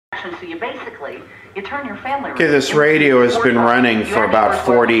action. So you basically, you turn your family. Okay, this radio has been running for about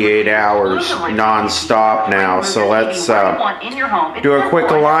 48 hours non-stop now, so let's do a quick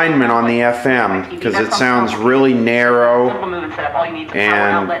alignment on the FM, because it sounds really narrow,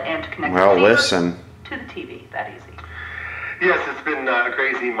 and, well, listen. To the TV, that easy. Yes, it's been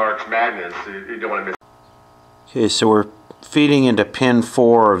crazy March Madness. You don't want to miss. Okay, so we're feeding into pin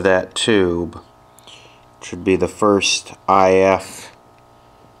 4 of that tube. Should be the first IF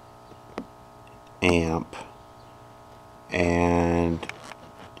amp, and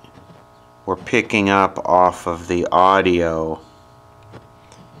we're picking up off of the audio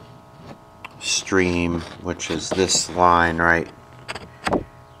stream, which is this line right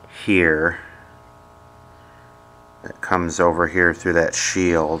here that comes over here through that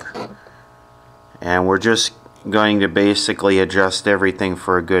shield, and we're just going to basically adjust everything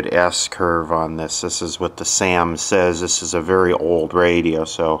for a good S curve on this. This is what the SAM says. This is a very old radio,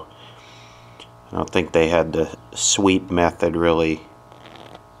 so I don't think they had the sweep method really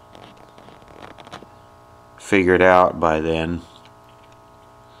figured out by then.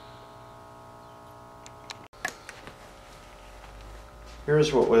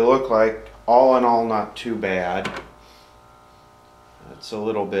 Here's what we look like. All in all, not too bad. It's a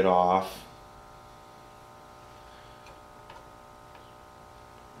little bit off.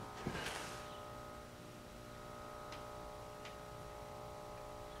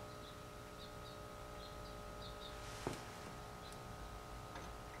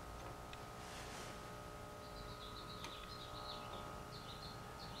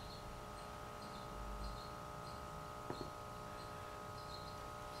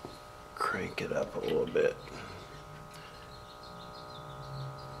 Crank it up a little bit.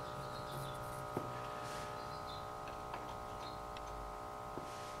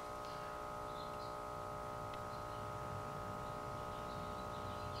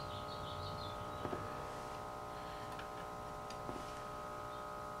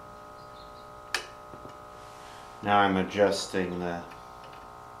 Now I'm adjusting the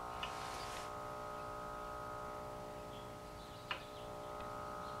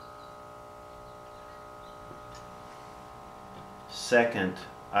second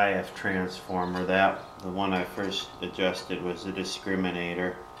IF transformer. The one I first adjusted was the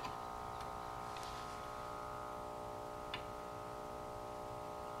discriminator.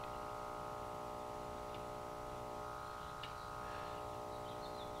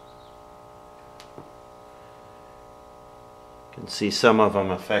 You can see some of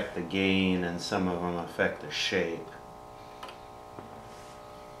them affect the gain and some of them affect the shape.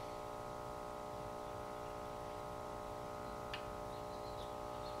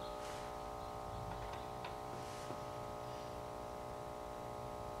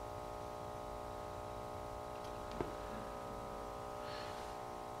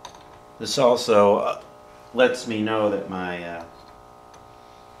 This also lets me know that my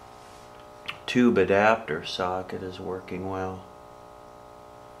tube adapter socket is working well.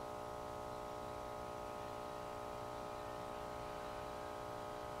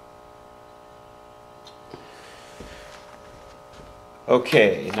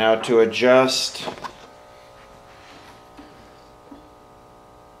 Okay, now to adjust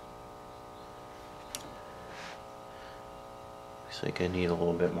looks like I need a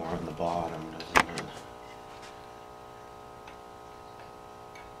little bit more on the bottom, doesn't it?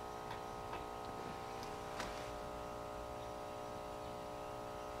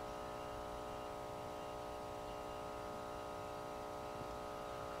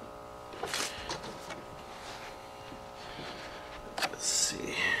 Let's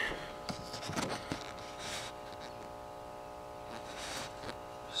see.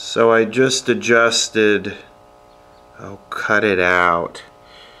 So I just adjusted, oh, cut it out.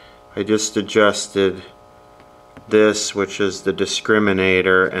 I just adjusted this, which is the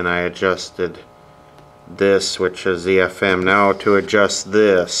discriminator, and I adjusted this, which is the FM. Now to adjust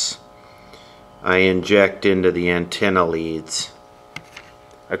this, I inject into the antenna leads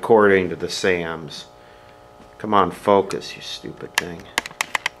according to the SAMs. Come on, focus, you stupid thing.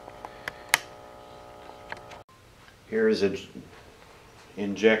 Here's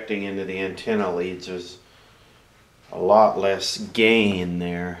injecting into the antenna leads. There's a lot less gain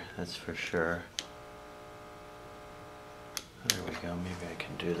there, that's for sure. There we go, maybe I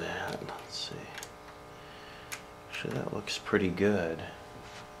can do that. Let's see. Actually, that looks pretty good.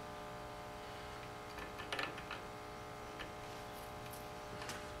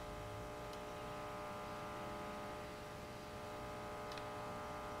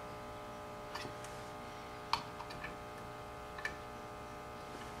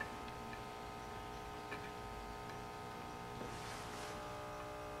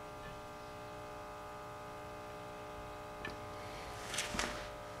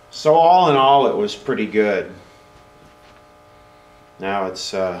 So all in all, it was pretty good. Now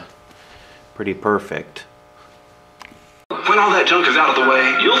it's pretty perfect. When all that junk is out of the way,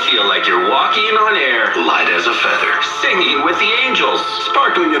 you'll feel like you're walking on air, light as a feather, singing with the angels,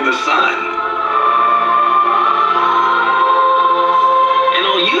 sparkling in the sun. And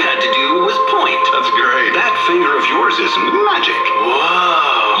all you had to do was point. That's great. That finger of yours is magic.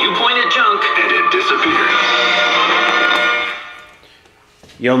 Whoa. You point at junk and it disappears.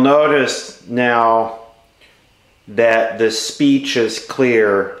 You'll notice now that the speech is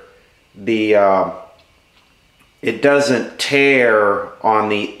clear. It doesn't tear on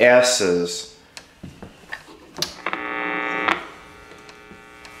the S's.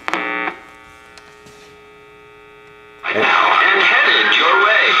 And headed your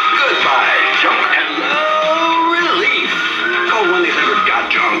way. Goodbye, junk. Hello, relief. Call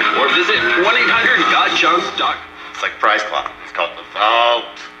 1-800-GOT-JUNK or visit 1-800-GOT-JUNK.com. It's like Price Club. It's called the Vault.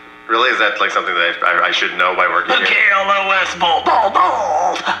 Really? Is that like something that I should know by working here? KLOS Bolt.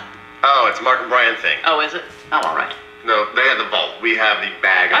 Oh, it's a Mark and Brian thing. Oh, is it? Oh, all right. No, they had the Vault. We have the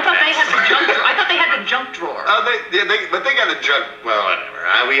bag of I thought they mess. had the junk drawer. I thought they had the junk drawer. Oh, but they got the junk. Well, whatever.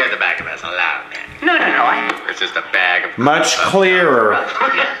 We had the bag of mess. Allowed. No. It's just a bag of Much clearer. of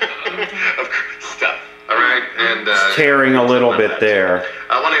stuff. All right, and Tearing a little bit there.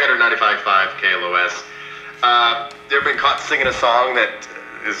 1-800-955 KLOS. You ever been caught singing a song that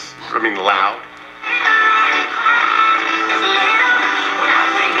is, loud?